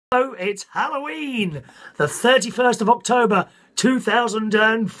Hello, it's Halloween, the 31st of October,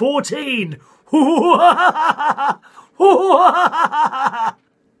 2014. I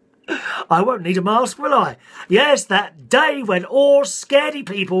won't need a mask, will I? Yes, that day when all scaredy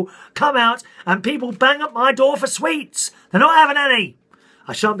people come out and people bang at my door for sweets. They're not having any.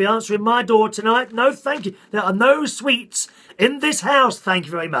 I shan't be answering my door tonight. No, thank you. There are no sweets in this house, thank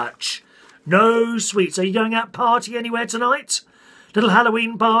you very much. No sweets. Are you going out party anywhere tonight? Little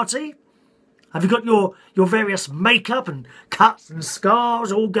Halloween party? Have you got your various makeup and cuts and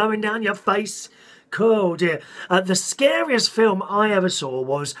scars all going down your face? Cool, dear. The scariest film I ever saw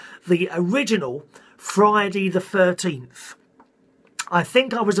was the original Friday the 13th. I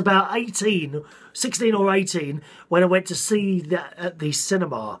think I was about 16 or 18 when I went to see that at the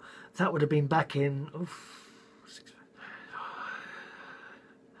cinema. That would have been back in...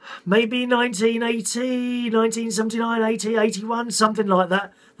 maybe 1980, 1979, 80, 81, something like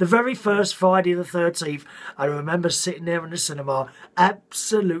that. The very first Friday the 13th, I remember sitting there in the cinema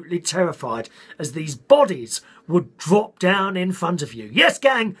absolutely terrified as these bodies would drop down in front of you. Yes,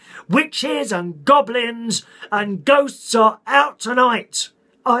 gang, witches and goblins and ghosts are out tonight.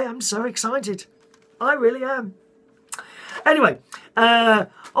 I am so excited. I really am. Anyway,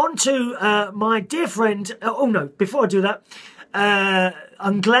 on to my dear friend... oh, no, before I do that...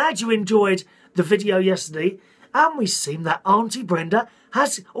 I'm glad you enjoyed the video yesterday, and we've seen that Aunty Brenda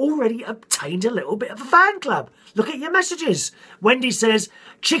has already obtained a little bit of a fan club. Look at your messages. Wendy says,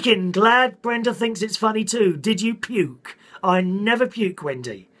 "Chicken, glad Brenda thinks it's funny too. Did you puke?" I never puke,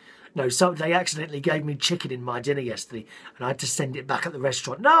 Wendy. No, so they accidentally gave me chicken in my dinner yesterday, and I had to send it back at the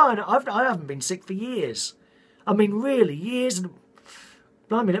restaurant. No, I haven't been sick for years. I mean, really, years. And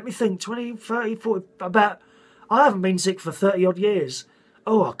blimey, let me think, 20, 30, 40, about... I haven't been sick for 30 odd years.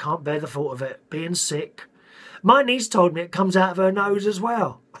 Oh, I can't bear the thought of it, being sick. My niece told me it comes out of her nose as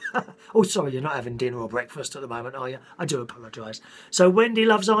well. Oh, sorry, you're not having dinner or breakfast at the moment, are you? I do apologise. So Wendy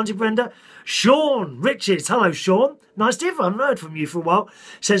loves Aunty Brenda. Sean Riches, hello Sean. Nice to hear. I haven't heard from you for a while.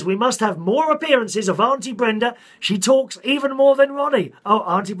 Says we must have more appearances of Aunty Brenda. She talks even more than Ronnie. Oh,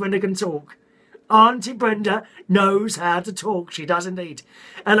 Aunty Brenda can talk. Aunty Brenda knows how to talk. She does indeed.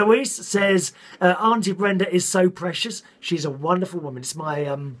 Eloise says, Aunty Brenda is so precious. She's a wonderful woman. It's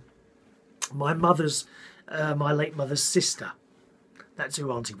my my late mother's sister. That's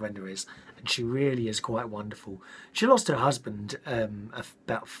who Aunty Brenda is. And she really is quite wonderful. She lost her husband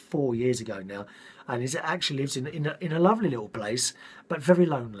about 4 years ago now. And actually lives in a lovely little place, but very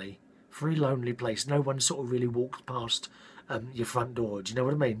lonely. Very lonely place. No one sort of really walks past your front door. Do you know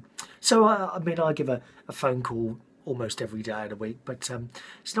what I mean? So, I give a phone call almost every day of the week, but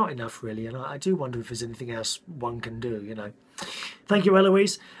it's not enough really, and I do wonder if there's anything else one can do, you know. Thank you,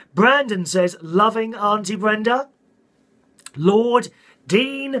 Eloise. Brandon says, loving Aunty Brenda. Lord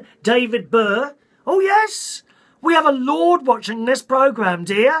Dean David Burr. Oh, yes, we have a Lord watching this programme,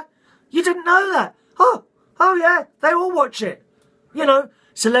 dear. You didn't know that? Oh, yeah, they all watch it. You know,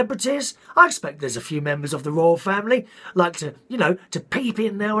 celebrities. I expect there's a few members of the royal family like to, you know, to peep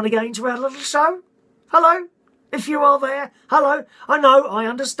in now and again to our little show. Hello, if you are there. Hello. I know, I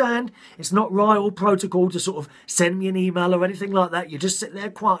understand. It's not royal protocol to sort of send me an email or anything like that. You just sit there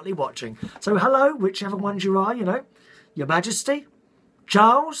quietly watching. So hello, whichever ones you are, you know. Your Majesty,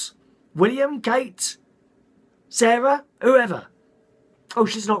 Charles, William, Kate, Sarah, whoever. Oh,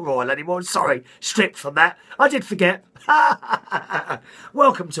 she's not royal anymore. Sorry, stripped from that. I did forget.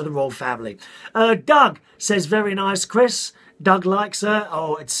 Welcome to the royal family. Doug says, very nice, Chris. Doug likes her.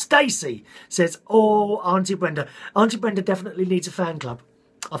 Oh, it's Stacey says, oh, Aunty Brenda. Aunty Brenda definitely needs a fan club.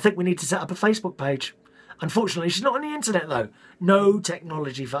 I think we need to set up a Facebook page. Unfortunately, she's not on the internet, though. No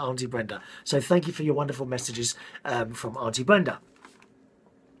technology for Aunty Brenda. So thank you for your wonderful messages from Aunty Brenda.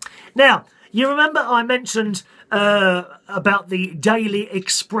 Now, you remember I mentioned about the Daily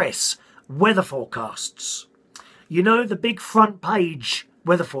Express weather forecasts. You know, the big front page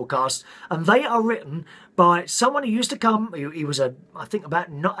weather forecasts, and they are written by someone who used to come, he was, I think, about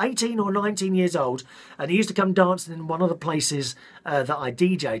 18 or 19 years old, and he used to come dancing in one of the places that I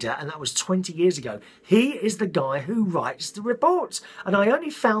DJ'd at, and that was 20 years ago. He is the guy who writes the reports, and I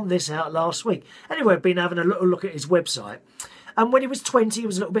only found this out last week. Anyway, I've been having a little look at his website, and when he was 20, he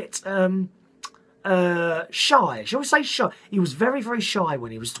was a little bit shy. Shall we say shy? He was very, very shy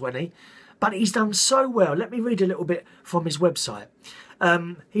when he was 20, but he's done so well. Let me read a little bit from his website.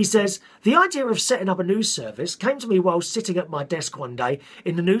 He says, the idea of setting up a news service came to me while sitting at my desk one day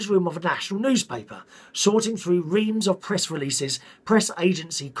in the newsroom of a national newspaper, sorting through reams of press releases, press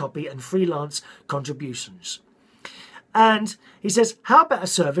agency copy and freelance contributions. And he says, how about a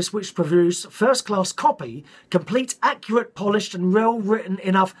service which produces first-class copy, complete, accurate, polished and well-written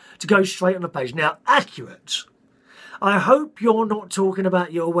enough to go straight on the page? Now, accurate. I hope you're not talking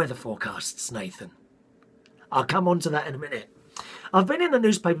about your weather forecasts, Nathan. I'll come on to that in a minute. I've been in the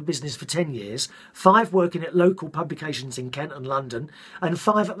newspaper business for 10 years, 5 working at local publications in Kent and London, and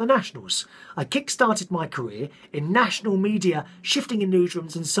 5 at the Nationals. I kick-started my career in national media, shifting in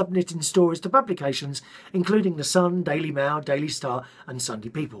newsrooms and submitting stories to publications, including The Sun, Daily Mail, Daily Star and Sunday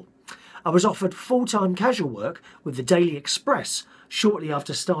People. I was offered full-time casual work with the Daily Express shortly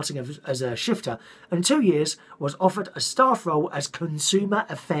after starting as a shifter, and 2 years was offered a staff role as Consumer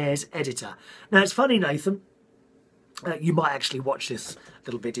Affairs Editor. Now, it's funny, Nathan, you might actually watch this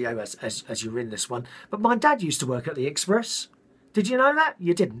little video as you're in this one, but my dad used to work at the Express. Did you know that?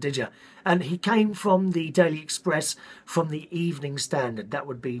 You didn't, did you? And he came from the Daily Express, from the Evening Standard. That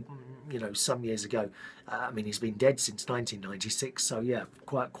would be, you know, some years ago. I mean, he's been dead since 1996, so yeah,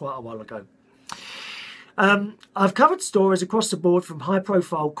 quite a while ago. I've covered stories across the board, from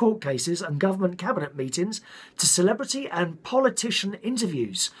high-profile court cases and government cabinet meetings to celebrity and politician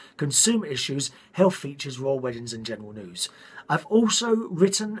interviews, consumer issues, health features, royal weddings and general news. I've also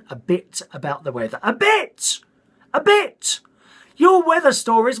written a bit about the weather. A bit! A bit! Your weather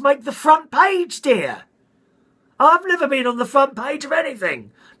stories make the front page, dear. I've never been on the front page of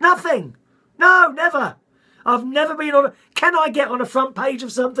anything. Nothing. No, never. I've never been on... Can I get on a front page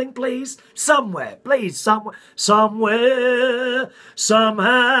of something, please? Somewhere, please, somewhere,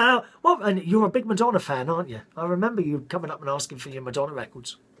 somehow. Well, and you're a big Madonna fan, aren't you? I remember you coming up and asking for your Madonna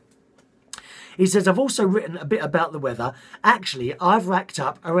records. He says, I've also written a bit about the weather. Actually, I've racked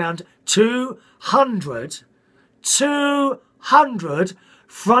up around 200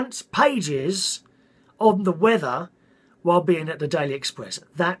 front pages on the weather while being at the Daily Express.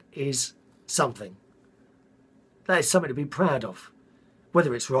 That is something. That is something to be proud of,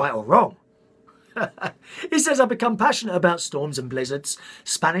 whether it's right or wrong. He says, I've become passionate about storms and blizzards,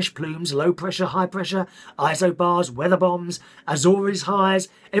 Spanish plumes, low pressure, high pressure, isobars, weather bombs, Azores highs,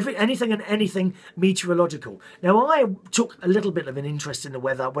 anything and anything meteorological. Now, I took a little bit of an interest in the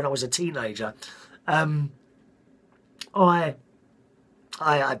weather when I was a teenager. I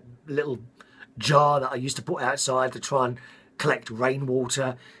had a little jar that I used to put outside to try and collect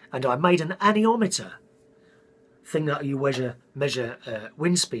rainwater, and I made an anemometer thing that you measure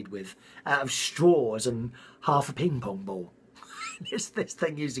wind speed with, out of straws and half a ping pong ball. this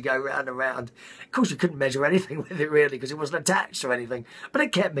thing used to go round and round. Of course, you couldn't measure anything with it really because it wasn't attached to anything, but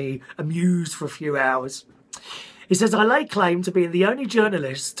it kept me amused for a few hours. He says, I lay claim to being the only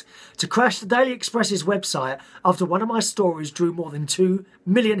journalist to crash the Daily Express's website after one of my stories drew more than 2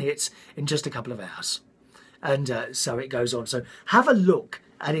 million hits in just a couple of hours. And so it goes on. So have a look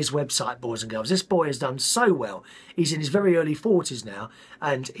at his website, boys and girls. This boy has done so well. He's in his very early 40s now,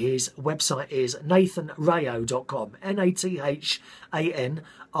 and his website is nathanrayo.com.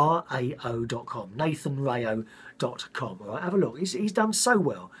 nathanrayo.com. nathanrayo.com. All right, have a look. He's done so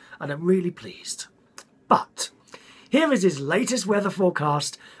well, and I'm really pleased. But here is his latest weather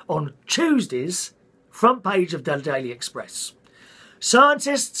forecast on Tuesday's front page of the Daily Express.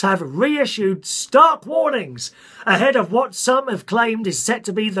 Scientists have reissued stark warnings ahead of what some have claimed is set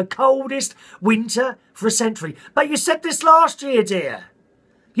to be the coldest winter for a century. But you said this last year, dear.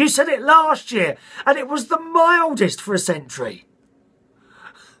 You said it last year, and it was the mildest for a century.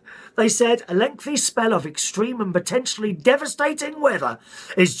 They said a lengthy spell of extreme and potentially devastating weather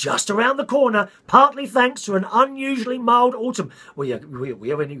is just around the corner, partly thanks to an unusually mild autumn. Well,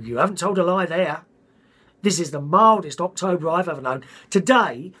 you haven't told a lie there. This is the mildest October I've ever known.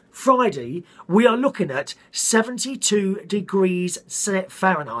 Today, Friday, we are looking at 72 degrees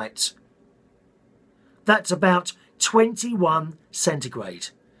Fahrenheit. That's about 21 centigrade.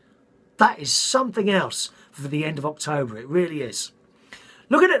 That is something else for the end of October. It really is.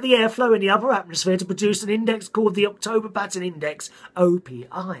 Looking at the airflow in the upper atmosphere to produce an index called the October Pattern Index,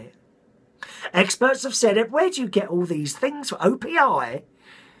 OPI. Experts have said, where do you get all these things for OPI?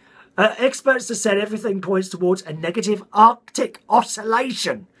 Experts have said everything points towards a negative Arctic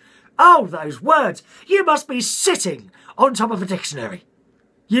oscillation. Oh, those words. You must be sitting on top of a dictionary.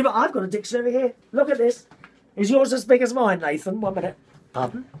 I've got a dictionary here. Look at this. Is yours as big as mine, Nathan? 1 minute.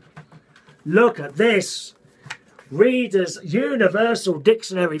 Pardon? Look at this. Reader's Universal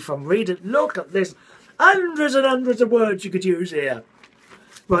Dictionary from Reader. Look at this. Hundreds and hundreds of words you could use here.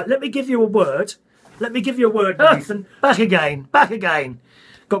 Right, let me give you a word. Let me give you a word, Nathan. Back again. Back again.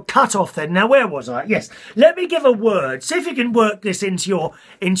 Got cut off then. Now, where was I? Yes. Let me give a word. See if you can work this into your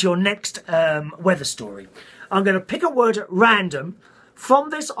next weather story. I'm going to pick a word at random from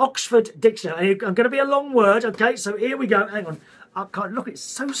this Oxford Dictionary. I'm going to be a long word, okay? So here we go. Hang on. I can't look. It's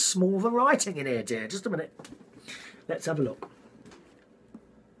so small, the writing in here, dear. Just a minute. Let's have a look.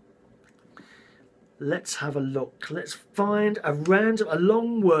 Let's have a look. Let's find a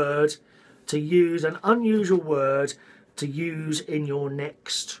long word to use, an unusual word to use in your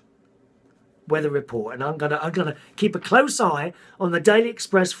next weather report. And I'm gonna keep a close eye on the Daily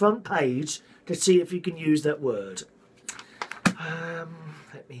Express front page to see if you can use that word.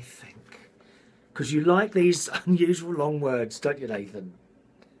 Let me think. Because you like these unusual long words, don't you, Nathan?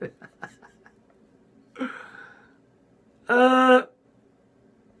 I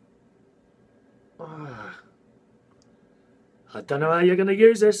don't know how you're going to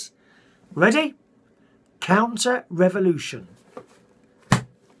use this. Ready? Counter-revolution.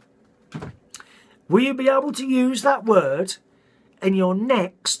 Will you be able to use that word in your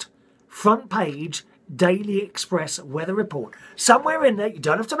next front page Daily Express weather report? Somewhere in there, you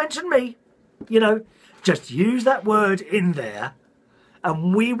don't have to mention me, you know, just use that word in there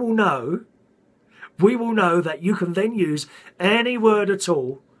and we will know that you can then use any word at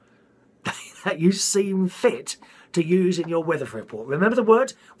all that you seem fit to use in your weather report. Remember, the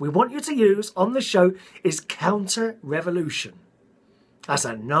word we want you to use on the show is counter-revolution. That's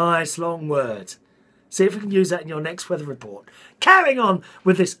a nice long word. See if you can use that in your next weather report. Carrying on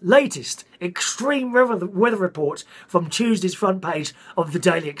with this latest extreme weather report from Tuesday's front page of the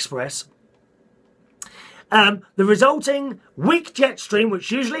Daily Express. The resulting weak jet stream,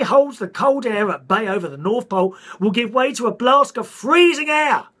 which usually holds the cold air at bay over the North Pole, will give way to a blast of freezing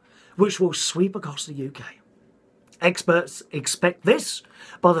air, which will sweep across the UK. Experts expect this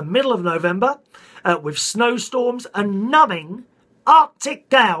by the middle of November, with snowstorms and numbing Arctic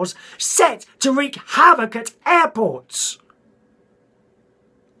gales set to wreak havoc at airports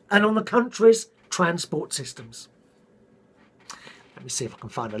and on the country's transport systems. Let me see if I can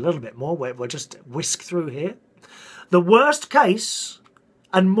find a little bit more. We'll just whisk through here. The worst case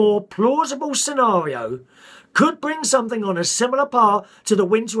and more plausible scenario could bring something on a similar par to the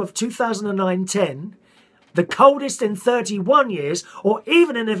winter of 2009-10, the coldest in 31 years, or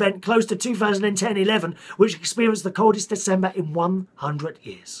even an event close to 2010-11, which experienced the coldest December in 100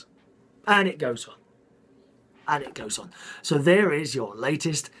 years. And it goes on. And it goes on. So there is your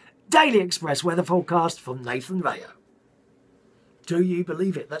latest Daily Express weather forecast from Nathan Rayo. Do you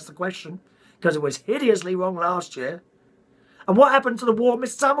believe it? That's the question. Because it was hideously wrong last year. And what happened to the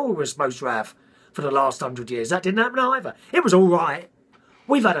warmest summer we were supposed to have for the last 100 years? That didn't happen either. It was all right.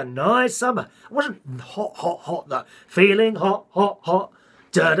 We've had a nice summer. It wasn't hot, though. Feeling hot.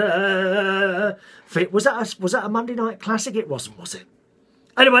 Da-da. Was that a Monday night classic? It wasn't, was it?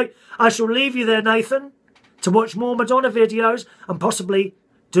 Anyway, I shall leave you there, Nathan, to watch more Madonna videos and possibly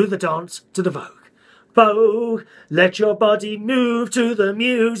do the dance to the Vogue. Vogue, let your body move to the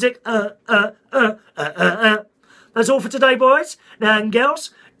music. That's all for today, boys and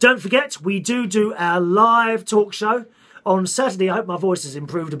girls. Don't forget, we do our live talk show on Saturday. I hope my voice has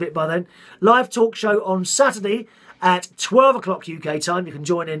improved a bit by then. Live talk show on Saturday at 12 o'clock UK time. You can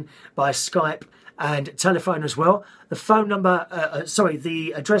join in by Skype and telephone as well. The phone number,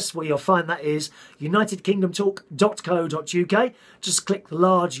 the address where you'll find that is unitedkingdomtalk.co.uk. Just click the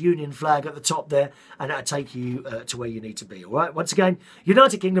large Union flag at the top there and that'll take you to where you need to be. All right, once again,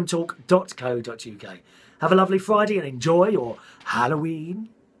 unitedkingdomtalk.co.uk. Have a lovely Friday and enjoy your Halloween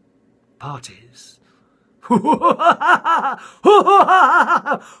parties.